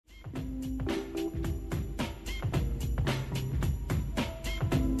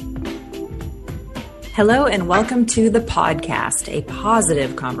Hello and welcome to the podcast, a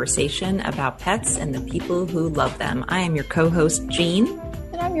positive conversation about pets and the people who love them. I am your co-host, Jean.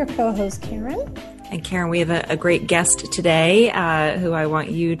 And I'm your co-host, Karen. And Karen, we have a great guest today who I want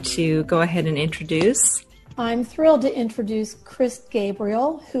you to go ahead and introduce. I'm thrilled to introduce Chris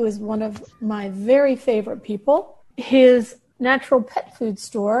Gabriel, who is one of my very favorite people. His natural pet food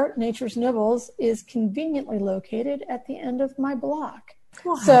store, Nature's Nibbles, is conveniently located at the end of my block.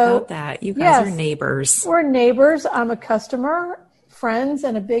 Well, how about that? You guys are neighbors. We're neighbors. I'm a customer, friends,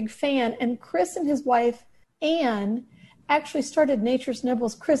 and a big fan. And Chris and his wife, Anne, actually started Nature's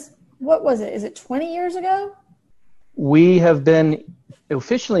Nibbles. Chris, what was it? Is it 20 years ago? We have been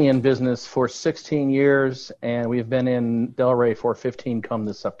officially in business for 16 years, and we've been in Delray for 15 come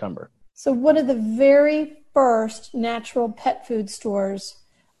this September. So one of the very first natural pet food stores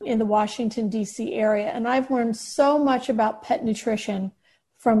in the Washington, D.C. area. And I've learned so much about pet nutrition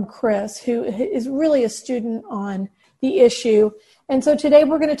from Chris, who is really a student on the issue. And so today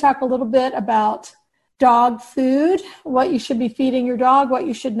we're going to talk a little bit about dog food, what you should be feeding your dog, what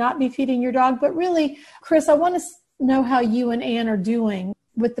you should not be feeding your dog. But really, Chris, I want to know how you and Anne are doing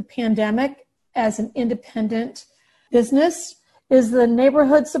with the pandemic as an independent business. Is the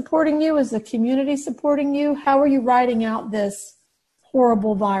neighborhood supporting you? Is the community supporting you? How are you riding out this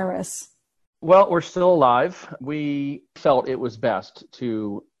horrible virus? Well, we're still alive. We felt it was best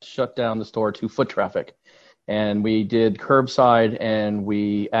to shut down the store to foot traffic. And we did curbside, and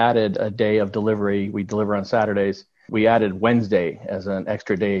we added a day of delivery. We deliver on Saturdays. We added Wednesday as an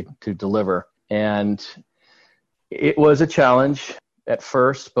extra day to deliver. And it was a challenge at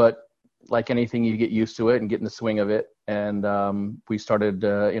first, but like anything, you get used to it and get in the swing of it. And we started,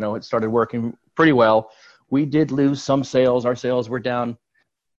 it started working pretty well. We did lose some sales. Our sales were down,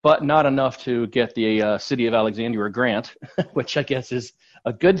 but not enough to get the City of Alexandria grant, which I guess is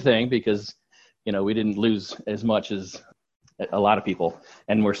a good thing because, we didn't lose as much as a lot of people,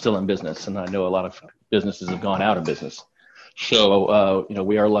 and we're still in business. And I know a lot of businesses have gone out of business. So,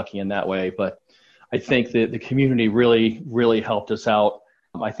 we are lucky in that way. But I think that the community really, really helped us out.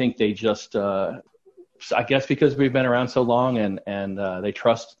 I think they just, I guess because we've been around so long and they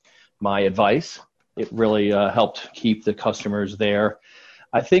trust my advice, it really helped keep the customers there.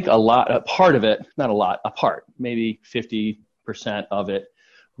 I think a part, maybe 50% of it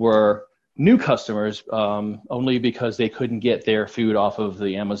were new customers, only because they couldn't get their food off of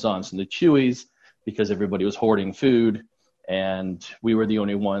the Amazons and the Chewies because everybody was hoarding food, and we were the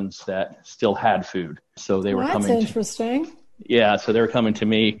only ones that still had food. So they were coming. That's interesting. So they were coming to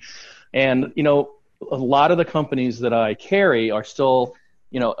me, and a lot of the companies that I carry are still,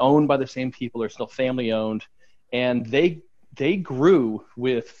 owned by the same people, are still family owned, and they grew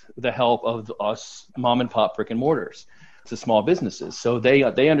with the help of us mom and pop brick and mortars to small businesses. So they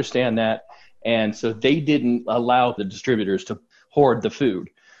understand that. And so they didn't allow the distributors to hoard the food.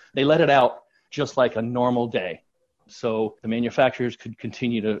 They let it out just like a normal day. So the manufacturers could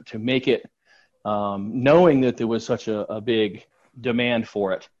continue to make it, knowing that there was such a big demand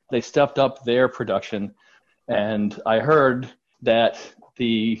for it. They stepped up their production. And I heard that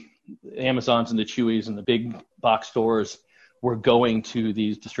the Amazons and the Chewies and the big box stores were going to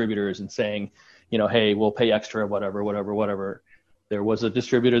these distributors and saying, hey, we'll pay extra, whatever. There was a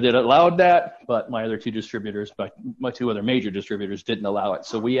distributor that allowed that, but my other two distributors, my two other major distributors didn't allow it.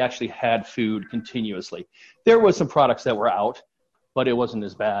 So we actually had food continuously. There was some products that were out, but it wasn't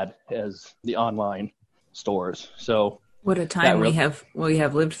as bad as the online stores. So what a time we have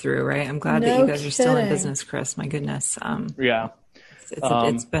lived through, right? I'm glad that you guys are still in business, Chris. My goodness. Yeah.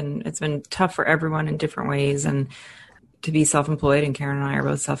 It's been tough for everyone in different ways, and to be self-employed, and Karen and I are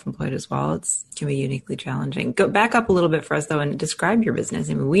both self-employed as well, it can be uniquely challenging. Go back up a little bit for us, though, and describe your business.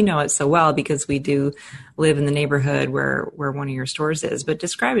 I mean, we know it so well because we do live in the neighborhood where one of your stores is, but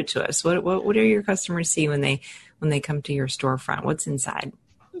describe it to us. What do your customers see when they come to your storefront? What's inside?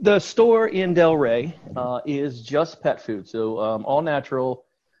 The store in Delray is just pet food. So all natural,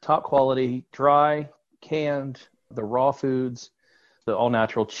 top quality, dry, canned, the raw foods, the all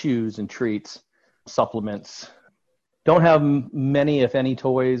natural chews and treats, supplements. Don't have many, if any,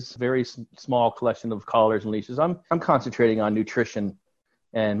 toys, very small collection of collars and leashes. I'm concentrating on nutrition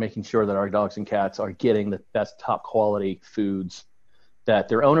and making sure that our dogs and cats are getting the best top quality foods that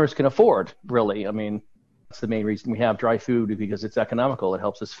their owners can afford, really. I mean, that's the main reason we have dry food, because it's economical. It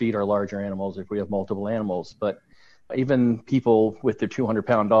helps us feed our larger animals if we have multiple animals. But even people with their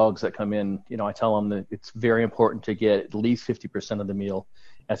 200-pound dogs that come in, I tell them that it's very important to get at least 50% of the meal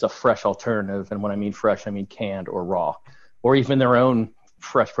as a fresh alternative. And when I mean fresh, I mean canned or raw, or even their own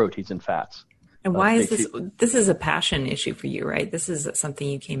fresh proteins and fats. And why is this? This is a passion issue for you, right? This is something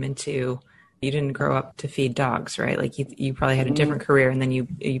you came into You didn't grow up to feed dogs, right? Like you probably had a different career and then you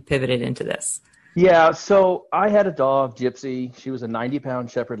pivoted into this. Yeah, so I had a dog, Gypsy. She was a 90-pound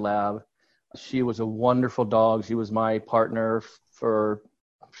Shepherd Lab. She was a wonderful dog. She was my partner for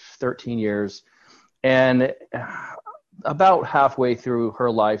 13 years. And about halfway through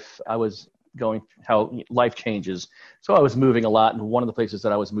her life, I was going how life changes. So I was moving a lot. And one of the places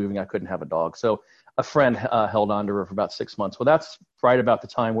that I was moving, I couldn't have a dog. So a friend held on to her for about 6 months. Well, that's right about the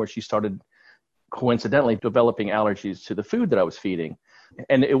time where she started coincidentally developing allergies to the food that I was feeding.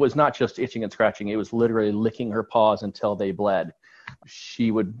 And it was not just itching and scratching. It was literally licking her paws until they bled.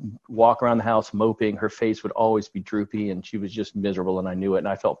 She would walk around the house moping. Her face would always be droopy, and she was just miserable, and I knew it, and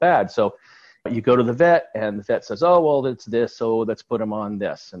I felt bad. So you go to the vet, and the vet says, oh, well, it's this, so let's put him on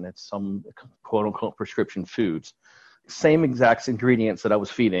this. And it's some quote-unquote prescription foods. Same exact ingredients that I was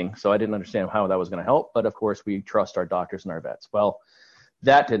feeding, so I didn't understand how that was going to help. But, of course, we trust our doctors and our vets. Well,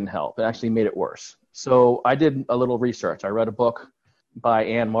 that didn't help. It actually made it worse. So I did a little research. I read a book by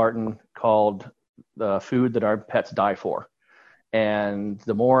Ann Martin called The Food That Our Pets Die For. And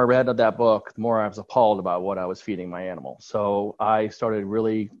the more I read of that book, the more I was appalled about what I was feeding my animal. So I started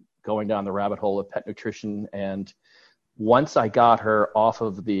really going down the rabbit hole of pet nutrition. And once I got her off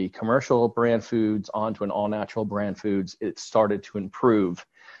of the commercial brand foods onto an all-natural brand foods, it started to improve.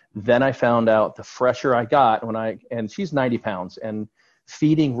 Then I found out the fresher I got and she's 90 pounds, and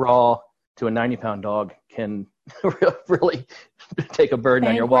feeding raw to a 90-pound dog can really take a burden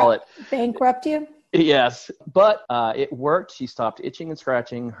on your wallet. Bankrupt you? Yes, but it worked. She stopped itching and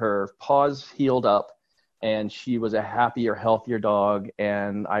scratching. Her paws healed up, and she was a happier, healthier dog.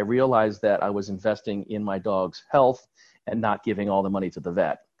 And I realized that I was investing in my dog's health and not giving all the money to the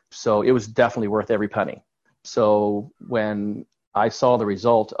vet. So it was definitely worth every penny. So when I saw the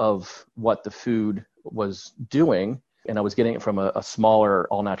result of what the food was doing, and I was getting it from a smaller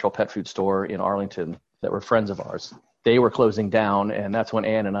all-natural pet food store in Arlington that were friends of ours. They were closing down, and that's when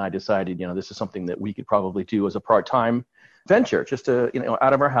Ann and I decided, this is something that we could probably do as a part-time venture, just to,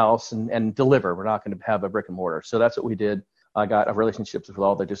 out of our house and deliver. We're not going to have a brick and mortar. So that's what we did. I got relationships with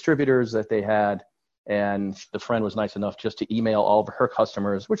all the distributors that they had, and the friend was nice enough just to email all of her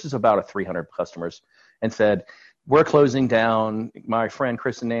customers, which is about 300 customers, and said, we're closing down. My friend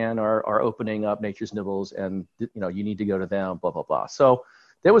Chris and Ann are opening up Nature's Nibbles, and you need to go to them, blah, blah, blah. So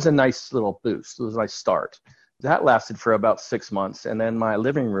there was a nice little boost. It was a nice start. That lasted for about 6 months. And then my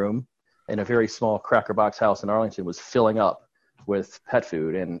living room in a very small Cracker Box house in Arlington was filling up with pet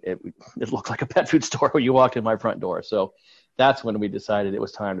food. And it looked like a pet food store when you walked in my front door. So that's when we decided it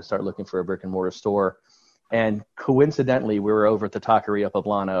was time to start looking for a brick and mortar store. And coincidentally, we were over at the Taqueria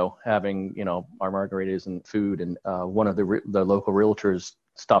Poblano having, our margaritas and food. And one of the local realtors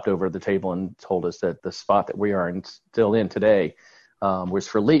stopped over at the table and told us that the spot that we are still in today was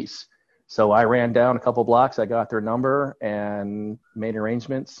for lease. So I ran down a couple blocks. I got their number and made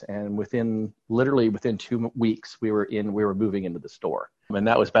arrangements. And within 2 weeks, we were moving into the store. And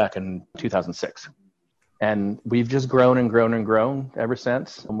that was back in 2006. And we've just grown and grown and grown ever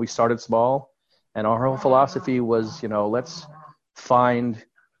since. And we started small. And our whole philosophy was, let's find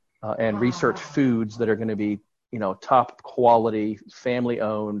and research foods that are going to be, top quality, family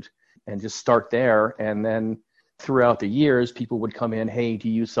owned, and just start there. And then throughout the years, people would come in, hey, do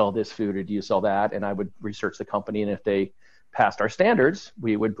you sell this food or do you sell that? And I would research the company. And if they passed our standards,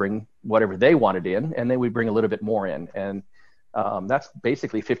 we would bring whatever they wanted in, and then we'd bring a little bit more in. And that's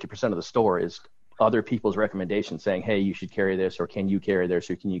basically 50% of the store is other people's recommendations saying, hey, you should carry this, or can you carry this,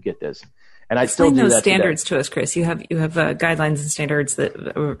 or can you get this? And I still do that. Explain those standards today. To us, Chris. You have guidelines and standards that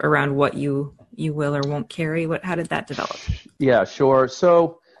around what you will or won't carry. How did that develop? Yeah, sure.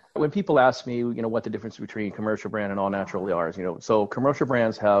 So when people ask me, what the difference between commercial brand and all natural are, so commercial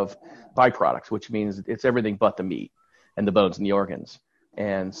brands have byproducts, which means it's everything but the meat and the bones and the organs.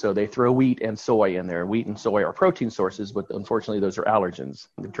 And so they throw wheat and soy in there. Wheat and soy are protein sources, but unfortunately those are allergens.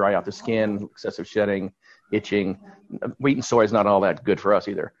 They dry out the skin, excessive shedding, itching. Wheat and soy is not all that good for us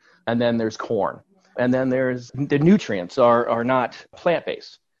either. And then there's corn. And then there's the nutrients are not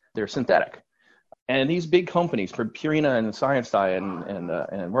plant-based. They're synthetic. And these big companies, Purina and Science Diet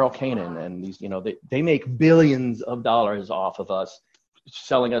and Royal Canin, and these, they make billions of dollars off of us,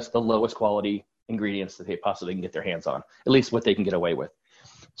 selling us the lowest quality ingredients that they possibly can get their hands on, at least what they can get away with.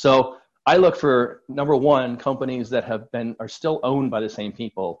 So I look for, number one, companies that are still owned by the same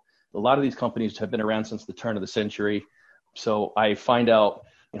people. A lot of these companies have been around since the turn of the century. So I find out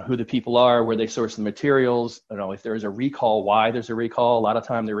who the people are, where they source the materials, if there's a recall, why there's a recall. A lot of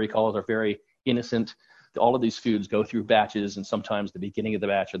time the recalls are very innocent. All of these foods go through batches, and sometimes the beginning of the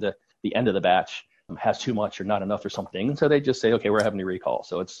batch or the end of the batch has too much or not enough or something. And so they just say, okay, we're having a recall.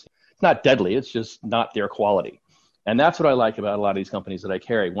 So it's not deadly. It's just not their quality. And that's what I like about a lot of these companies that I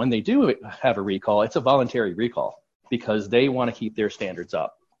carry. When they do have a recall, it's a voluntary recall because they want to keep their standards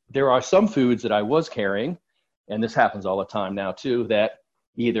up. There are some foods that I was carrying, and this happens all the time now too, that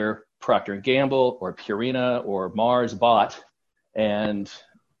either Procter & Gamble or Purina or Mars bought, and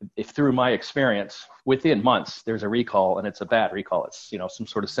if through my experience, within months, there's a recall and it's a bad recall. It's, some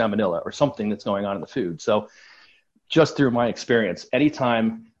sort of salmonella or something that's going on in the food. So just through my experience,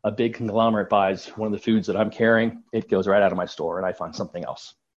 anytime a big conglomerate buys one of the foods that I'm carrying, it goes right out of my store and I find something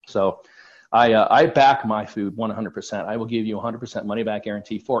else. So I back my food 100%. I will give you 100% money back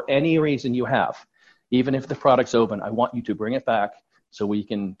guarantee for any reason you have. Even if the product's open, I want you to bring it back so we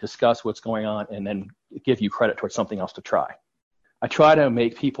can discuss what's going on and then give you credit towards something else to try. I try to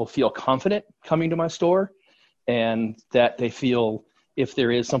make people feel confident coming to my store and that they feel if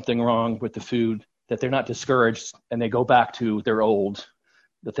there is something wrong with the food, that they're not discouraged and they go back to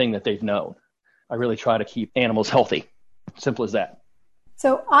the thing that they've known. I really try to keep animals healthy. Simple as that.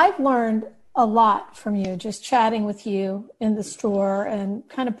 So I've learned a lot from you, just chatting with you in the store and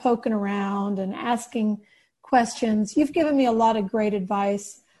kind of poking around and asking questions. You've given me a lot of great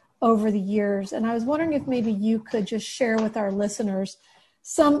advice over the years. And I was wondering if maybe you could just share with our listeners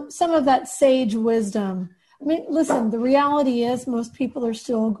some of that sage wisdom. I mean, listen, the reality is most people are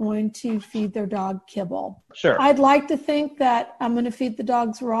still going to feed their dog kibble. Sure. I'd like to think that I'm going to feed the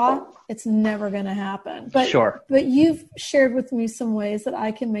dogs raw. It's never going to happen. But, sure. But you've shared with me some ways that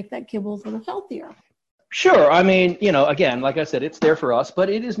I can make that kibble a little healthier. Sure. I mean, again, like I said, it's there for us, but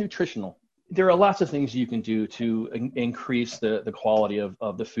it is nutritional. There are lots of things you can do to increase the quality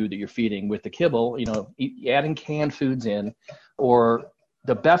of the food that you're feeding with the kibble, adding canned foods in, or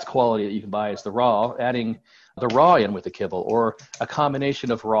the best quality that you can buy is the raw, adding the raw in with the kibble, or a combination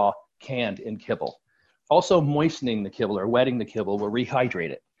of raw, canned, and kibble. Also moistening the kibble or wetting the kibble will rehydrate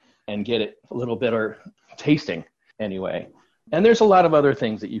it and get it a little better tasting anyway. And there's a lot of other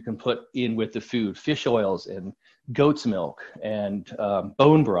things that you can put in with the food, fish oils and goat's milk and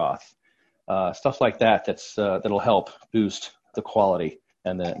bone broth. Stuff like that'll help boost the quality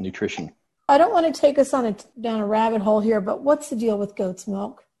and the nutrition. I don't want to take us down a rabbit hole here, but what's the deal with goat's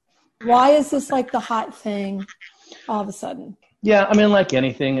milk? Why is this like the hot thing all of a sudden? Yeah, I mean, like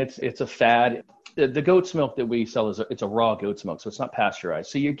anything, it's a fad. The goat's milk that we sell it's a raw goat's milk, so it's not pasteurized.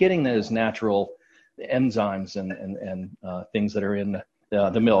 So you're getting those natural enzymes and things that are in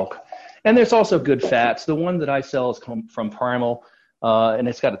the milk. And there's also good fats. The one that I sell is from Primal. And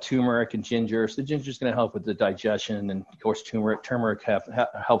it's got a turmeric and ginger. So the ginger is going to help with the digestion. And of course, turmeric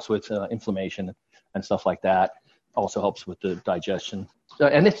helps with inflammation and stuff like that. Also helps with the digestion.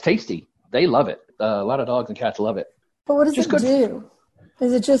 And it's tasty. They love it. A lot of dogs and cats love it. But what does it do?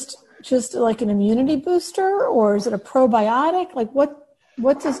 Is it just like an immunity booster, or is it a probiotic? Like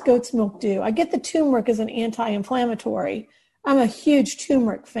what does goat's milk do? I get the turmeric as an anti-inflammatory. I'm a huge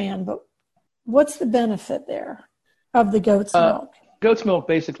turmeric fan, but what's the benefit there of the goat's milk? Goat's milk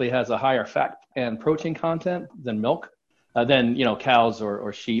basically has a higher fat and protein content than milk, than cows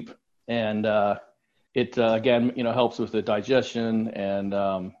or sheep, and it again helps with the digestion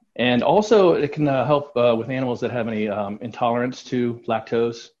and also it can help with animals that have any intolerance to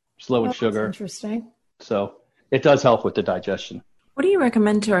lactose, low in sugar. That's interesting. So it does help with the digestion. What do you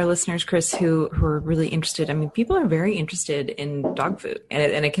recommend to our listeners, Chris, who are really interested? I mean, people are very interested in dog food,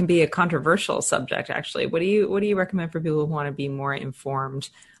 and it can be a controversial subject, actually. What do you recommend for people who want to be more informed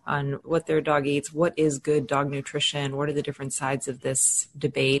on what their dog eats? What is good dog nutrition? What are the different sides of this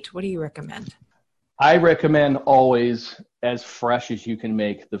debate? What do you recommend? I recommend always as fresh as you can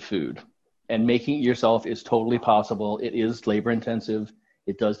make the food. And making it yourself is totally possible. It is labor intensive.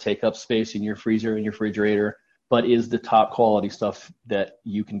 It does take up space in your freezer and your refrigerator, but is the top quality stuff that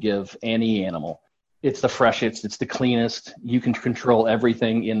you can give any animal. It's the freshest, it's the cleanest. You can control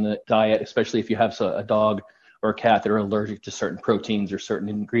everything in the diet, especially if you have a dog or a cat that are allergic to certain proteins or certain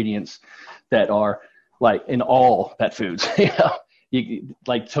ingredients that are like in all pet foods.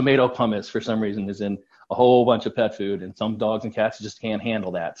 Like tomato pumice for some reason is in a whole bunch of pet food, and some dogs and cats just can't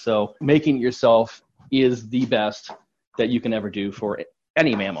handle that. So making it yourself is the best that you can ever do for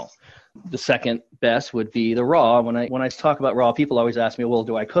any mammal. The second best would be the raw. When I talk about raw, people always ask me, well,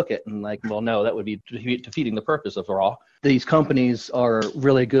 do I cook it? And well, no, that would be defeating the purpose of raw. These companies are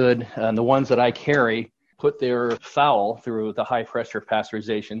really good. And the ones that I carry put their fowl through the high pressure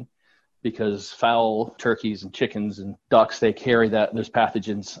pasteurization, because fowl, turkeys and chickens and ducks, they carry those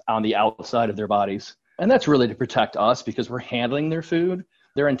pathogens on the outside of their bodies. And that's really to protect us because we're handling their food.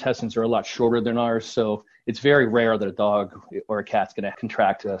 Their intestines are a lot shorter than ours, so it's very rare that a dog or a cat's going to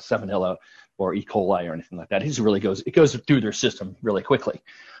contract a Salmonella or E. coli or anything like that. It goes through their system really quickly.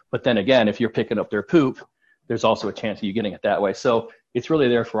 But then again, if you're picking up their poop, there's also a chance of you getting it that way. So it's really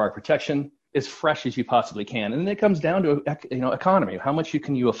there for our protection, as fresh as you possibly can. And then it comes down to, economy. How much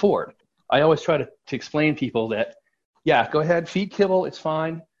can you afford? I always try to explain people that, yeah, go ahead, feed kibble, it's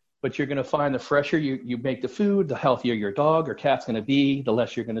fine. But you're going to find the fresher you make the food, the healthier your dog or cat's going to be, the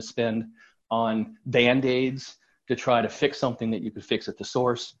less you're going to spend on Band-Aids to try to fix something that you could fix at the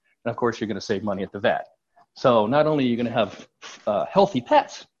source. And of course, you're going to save money at the vet. So not only are you going to have healthy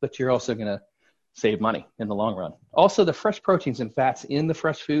pets, but you're also going to save money in the long run. Also, the fresh proteins and fats in the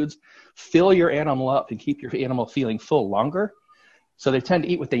fresh foods fill your animal up and keep your animal feeling full longer. So they tend to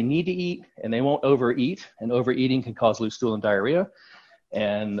eat what they need to eat, and they won't overeat. And overeating can cause loose stool and diarrhea.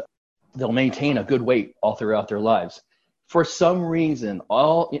 And they'll maintain a good weight all throughout their lives. For some reason,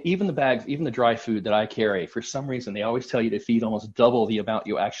 even the bags, even the dry food that I carry, for some reason, they always tell you to feed almost double the amount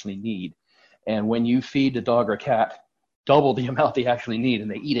you actually need. And when you feed a dog or cat double the amount they actually need and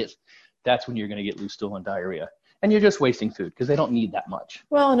they eat it, that's when you're going to get loose stool and diarrhea. And you're just wasting food because they don't need that much.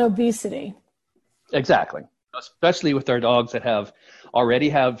 Well, and obesity. Exactly. Especially with our dogs that already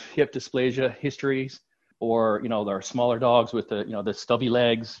have hip dysplasia histories, or, there smaller dogs with the stubby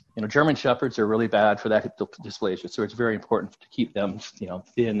legs. German Shepherds are really bad for that hip dysplasia. So it's very important to keep them,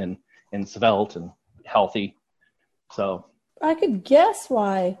 thin and svelte and healthy. So I could guess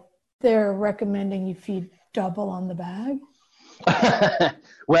why they're recommending you feed double on the bag.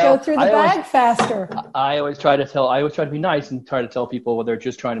 Well, go through the bag faster. I always try to be nice and try to tell people, well, they're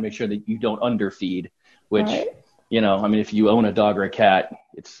just trying to make sure that you don't underfeed, which, right. If you own a dog or a cat,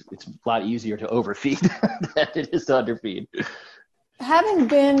 it's a lot easier to overfeed than it is to underfeed. Having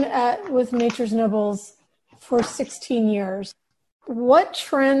been with Nature's Nibbles for 16 years, what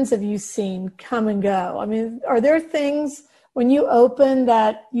trends have you seen come and go? I mean, are there things when you open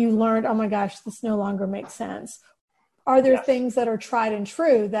that you learned, oh my gosh, this no longer makes sense? Are there things that are tried and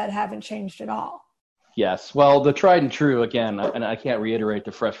true that haven't changed at all? Yes. Well, the tried and true, again, and I can't reiterate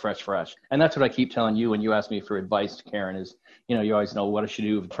the fresh. And that's what I keep telling you when you ask me for advice, Karen, is, you always know what I should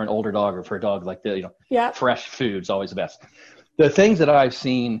do for an older dog or for a dog like that. Fresh food's always the best. The things that I've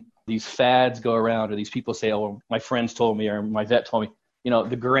seen, these fads go around, or these people say, oh, my friends told me, or my vet told me,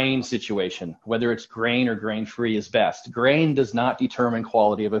 the grain situation, whether it's grain or grain-free is best. Grain does not determine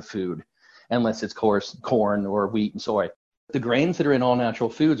quality of a food unless it's coarse corn or wheat and soy. The grains that are in all natural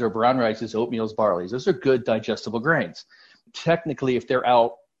foods are brown rices, oatmeals, barleys. Those are good digestible grains. Technically, if they're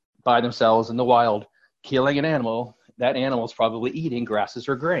out by themselves in the wild, killing an animal, that animal is probably eating grasses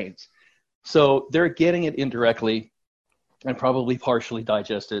or grains. So they're getting it indirectly and probably partially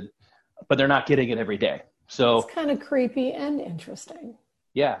digested, but they're not getting it every day. So it's kind of creepy and interesting.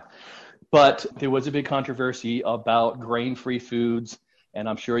 Yeah. But there was a big controversy about grain-free foods. And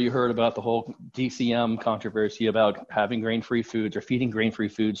I'm sure you heard about the whole DCM controversy about having grain-free foods or feeding grain-free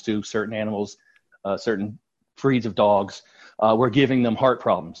foods to certain animals, certain breeds of dogs. We're giving them heart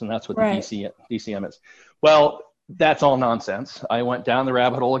problems, and that's what the DCM is. Well, that's all nonsense. I went down the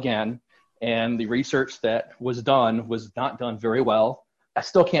rabbit hole again, and the research that was done was not done very well. I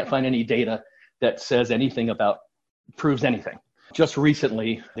still can't find any data that says anything proves anything. Just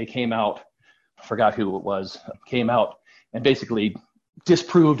recently, they came out, I forgot who it was, came out and basically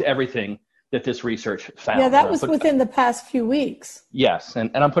disproved everything that this research found. Yeah, that was within the past few weeks. Yes, and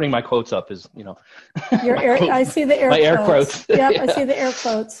I'm putting my quotes up as, I see the air quotes. Yep, I see the air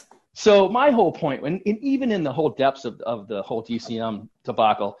quotes. So my whole point, even in the whole depths of the whole DCM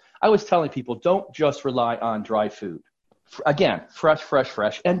debacle, I was telling people, don't just rely on dry food. Again,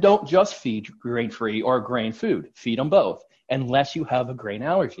 fresh, and don't just feed grain-free or grain food. Feed them both, unless you have a grain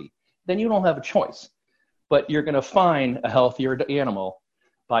allergy. Then you don't have a choice. But you're going to find a healthier animal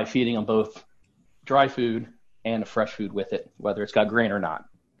by feeding them both dry food and fresh food with it, whether it's got grain or not.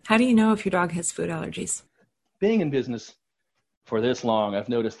 How do you know if your dog has food allergies? Being in business for this long, I've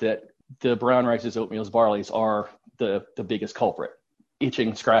noticed that the brown rices, oatmeals, barleys are the biggest culprit.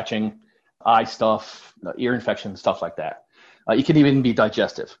 Itching, scratching, eye stuff, ear infection, stuff like that. It can even be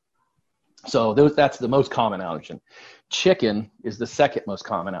digestive. So that's the most common allergen. Chicken is the second most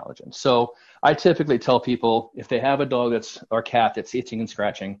common allergen. So I typically tell people, if they have a dog or cat that's itching and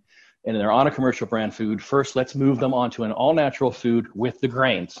scratching, and they're on a commercial brand food, first let's move them onto an all natural food with the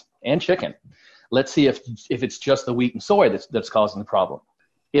grains and chicken. Let's see if it's just the wheat and soy that's causing the problem.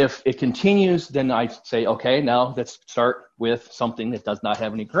 If it continues, then I say, okay, now let's start with something that does not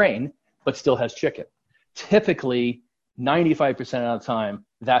have any grain, but still has chicken. Typically, 95% of the time,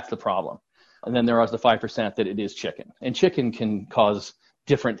 that's the problem. And then there is the 5% that it is chicken. And chicken can cause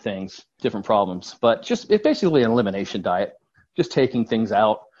different things, different problems. But it's basically an elimination diet, just taking things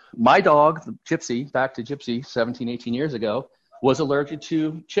out. My dog, Gypsy, back to Gypsy, 17, 18 years ago, was allergic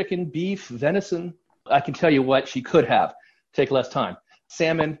to chicken, beef, venison. I can tell you what she could have. Take less time.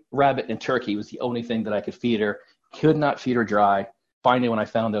 Salmon, rabbit, and turkey was the only thing that I could feed her. Could not feed her dry. Finally, when I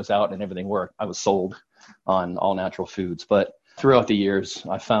found those out and everything worked, I was sold on all natural foods. But throughout the years,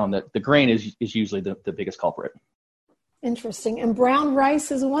 I found that the grain is usually the biggest culprit. Interesting. And brown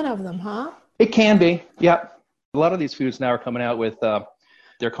rice is one of them, huh? It can be, yeah. A lot of these foods now are coming out with,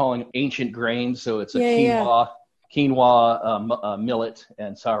 they're calling ancient grains. So it's quinoa, millet,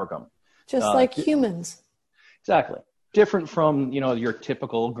 and sorghum. Just like humans. Exactly. Different from, your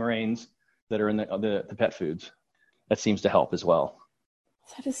typical grains that are in the pet foods. That seems to help as well.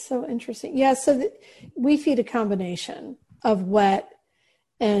 That is so interesting. Yeah, so we feed a combination of wet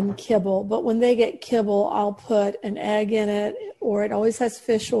and kibble, but when they get kibble, I'll put an egg in it, or it always has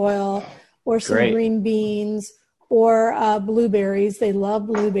fish oil, or some green beans, or blueberries. They love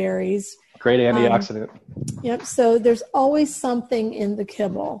blueberries. Great antioxidant. Yep, so there's always something in the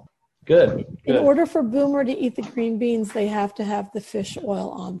kibble. Good. In order for Boomer to eat the green beans, they have to have the fish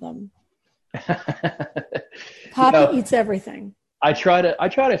oil on them. Poppy eats everything. I try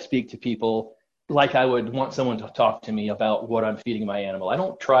to speak to people like I would want someone to talk to me about what I'm feeding my animal. I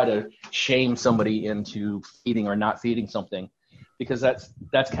don't try to shame somebody into feeding or not feeding something, because that's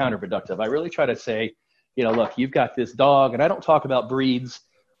counterproductive. I really try to say, look, you've got this dog, and I don't talk about breeds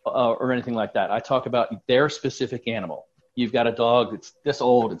or anything like that. I talk about their specific animal. You've got a dog that's this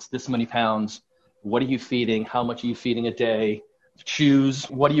old, it's this many pounds. What are you feeding? How much are you feeding a day? Choose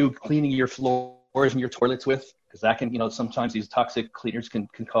what are you cleaning your floors and your toilets with? Because that can, sometimes these toxic cleaners can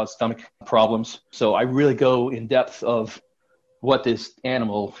cause stomach problems. So I really go in depth of what this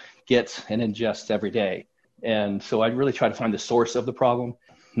animal gets and ingests every day. And so I really try to find the source of the problem.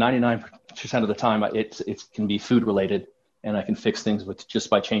 99% of the time, it can be food related, and I can fix things just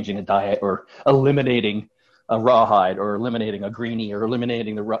by changing a diet or eliminating a rawhide or eliminating a greenie or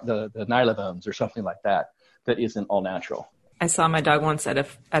eliminating the nylobones or something like that isn't all natural. I saw my dog once at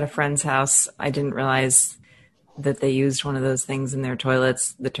a friend's house. I didn't realize that they used one of those things in their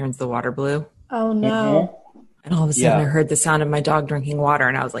toilets that turns the water blue. Oh, no. Mm-hmm. And all of a sudden I heard the sound of my dog drinking water,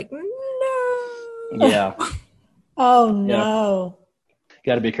 and I was like, no. Yeah. Oh, no.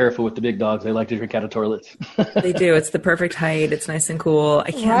 Got to be careful with the big dogs. They like to drink out of toilets. They do. It's the perfect height. It's nice and cool.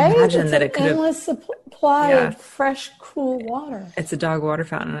 I can't imagine that it could have... endless supply of fresh, cool water. It's a dog water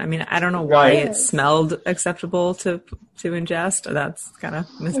fountain. I mean, I don't know why it smelled acceptable to ingest. That's kind of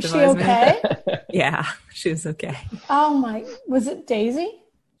mystifies me. Was she okay? Yeah, she was okay. Oh, my. Was it Daisy?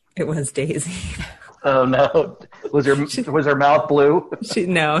 It was Daisy. Oh, no. Was her mouth blue?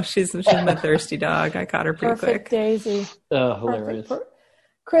 She's a thirsty dog. I caught her pretty quick. Daisy. Oh, hilarious.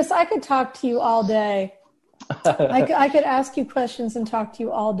 Chris, I could talk to you all day. I could ask you questions and talk to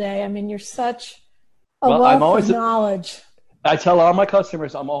you all day. I mean, you're such a wealth of knowledge. I tell all my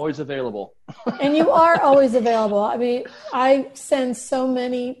customers I'm always available. And you are always available. I mean, I send so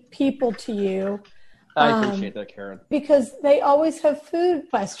many people to you. I appreciate that, Karen. Because they always have food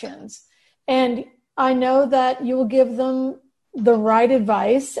questions. And I know that you will give them the right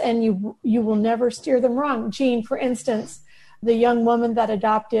advice, and you will never steer them wrong. Jean, for instance, the young woman that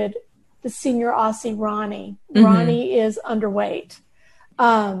adopted the senior Aussie, Ronnie. Mm-hmm. Ronnie is underweight.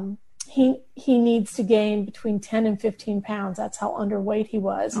 He needs to gain between 10 and 15 pounds. That's how underweight he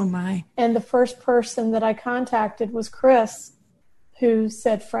was. Oh, my. And the first person that I contacted was Chris, who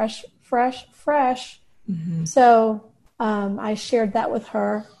said fresh. Mm-hmm. So I shared that with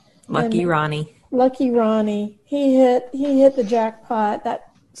her. Lucky Ronnie. He hit the jackpot, that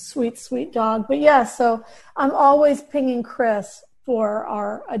sweet dog. But yeah, so I'm always pinging Chris for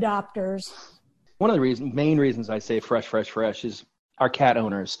our adopters. One of the main reasons I say fresh is our cat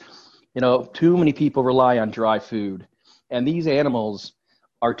owners. Too many people rely on dry food, and these animals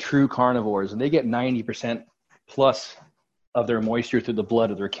are true carnivores, and they get 90% plus of their moisture through the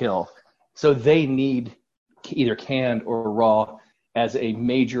blood of their kill. So they need either canned or raw as a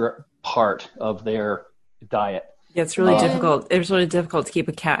major part of their diet. Yeah, it's really difficult. It's really difficult to keep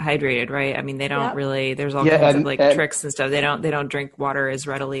a cat hydrated, right? I mean, they don't really. There's all kinds of tricks and stuff. They don't drink water as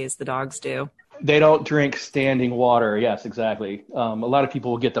readily as the dogs do. They don't drink standing water. Yes, exactly. A lot of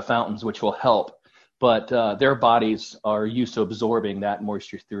people will get the fountains, which will help, but their bodies are used to absorbing that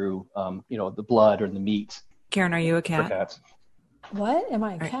moisture through, the blood or the meat. Karen, are you a cat? For cats. What? Am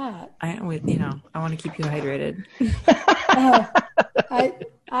I a cat? I want to keep you hydrated.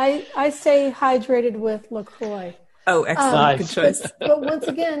 I stay hydrated with LaCroix. Oh, excellent. Good choice. But once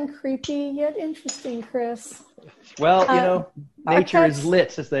again, creepy yet interesting, Chris. Well, nature is cats,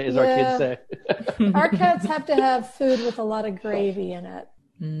 lit, as our kids say. Our cats have to have food with a lot of gravy in it.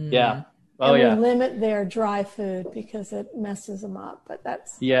 Yeah. Oh, and we limit their dry food because it messes them up. But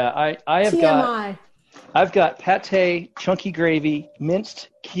that's I have TMI. I've got pate, chunky gravy, minced,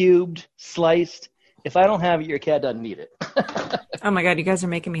 cubed, sliced. If I don't have it, your cat doesn't need it. Oh my God, you guys are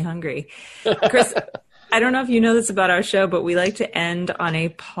making me hungry. Chris, I don't know if you know this about our show, but we like to end on a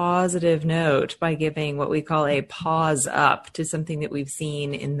positive note by giving what we call a pause up to something that we've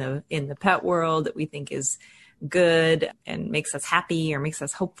seen in the pet world that we think is good and makes us happy or makes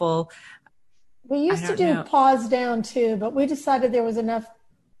us hopeful. We used to do pause down too, but we decided there was enough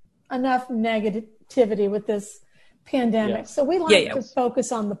negativity with this pandemic. Yes. So we like to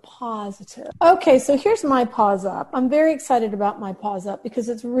focus on the positive. Okay, so here's my pause up. I'm very excited about my pause up because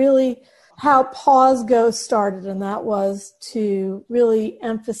it's really how Pause Go started, and that was to really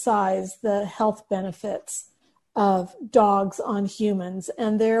emphasize the health benefits of dogs on humans.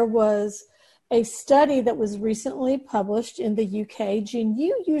 And there was a study that was recently published in the UK. Jean,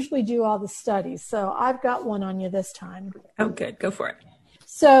 you usually do all the studies, so I've got one on you this time. Oh, good. Go for it.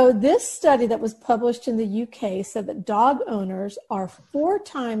 So this study that was published in the UK said that dog owners are 4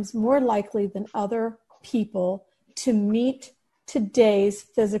 times more likely than other people to meet today's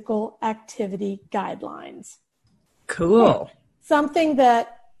physical activity guidelines. Cool. Something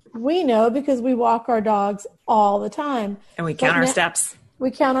that we know because we walk our dogs all the time. And we count our steps.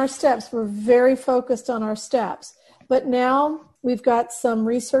 We count our steps. We're very focused on our steps. But now we've got some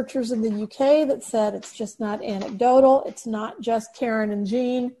researchers in the UK that said it's just not anecdotal. It's not just Karen and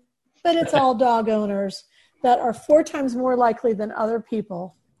Jean, but it's all dog owners that are 4 times more likely than other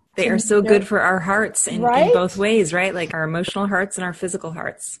people. They are so good for our hearts in both ways, right? Like our emotional hearts and our physical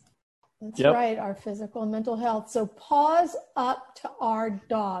hearts. That's right, our physical and mental health. So pause up to our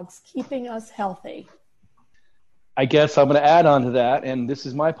dogs, keeping us healthy. I guess I'm going to add on to that, and this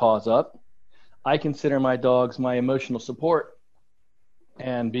is my pause up. I consider my dogs my emotional support.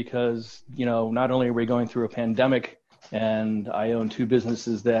 And because, not only are we going through a pandemic, and I own 2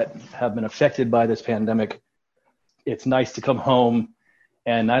 businesses that have been affected by this pandemic, it's nice to come home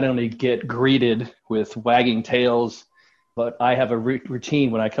and not only get greeted with wagging tails, but I have a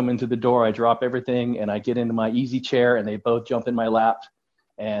routine. When I come into the door, I drop everything and I get into my easy chair and they both jump in my lap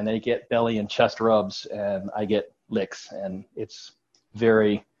and they get belly and chest rubs and I get licks, and it's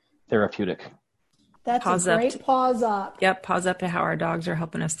very therapeutic. That's a great pause up. Yep, pause up to how our dogs are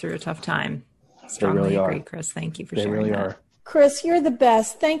helping us through a tough time. Strongly agree, Chris. Thank you for sharing that. They really are. Chris, you're the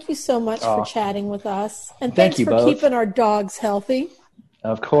best. Thank you so much for chatting with us. And thanks for keeping our dogs healthy.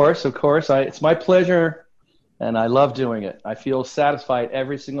 Of course. It's my pleasure, and I love doing it. I feel satisfied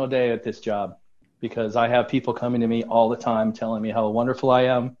every single day at this job because I have people coming to me all the time telling me how wonderful I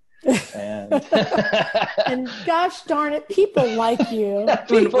am. And, and gosh darn it, people like you.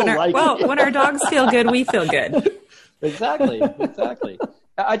 When our dogs feel good, we feel good. Exactly.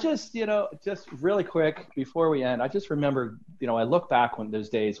 I just really quick before we end, I just remember, I look back on those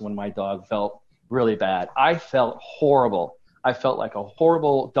days when my dog felt really bad. I felt horrible. I felt like a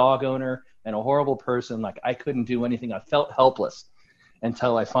horrible dog owner and a horrible person. Like I couldn't do anything. I felt helpless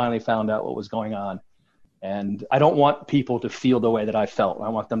until I finally found out what was going on. And I don't want people to feel the way that I felt. I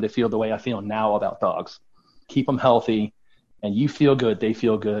want them to feel the way I feel now about dogs. Keep them healthy, and you feel good, they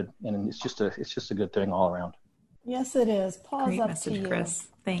feel good, and it's just a good thing all around. Yes, it is. Great message, Chris.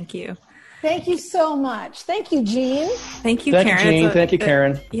 Thank you. Thank you so much. Thank you, Jean. Thank you, Karen. Thank you,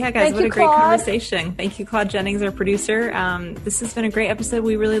 Karen. Yeah, guys, what a great conversation. Thank you, Claude Jennings, our producer. This has been a great episode.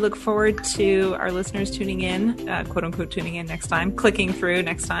 We really look forward to our listeners tuning in, quote unquote, tuning in next time, clicking through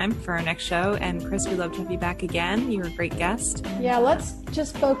next time for our next show. And Chris, we'd love to have you back again. You're a great guest. Yeah, let's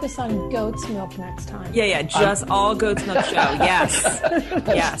just focus on goat's milk next time. Yeah, just all goat's milk show.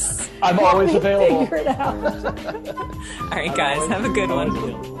 Yes. I'm always available. Figure it out. All right, guys, have a good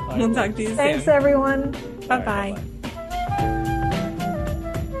one. We'll talk to you soon. Thanks, everyone. Bye-bye.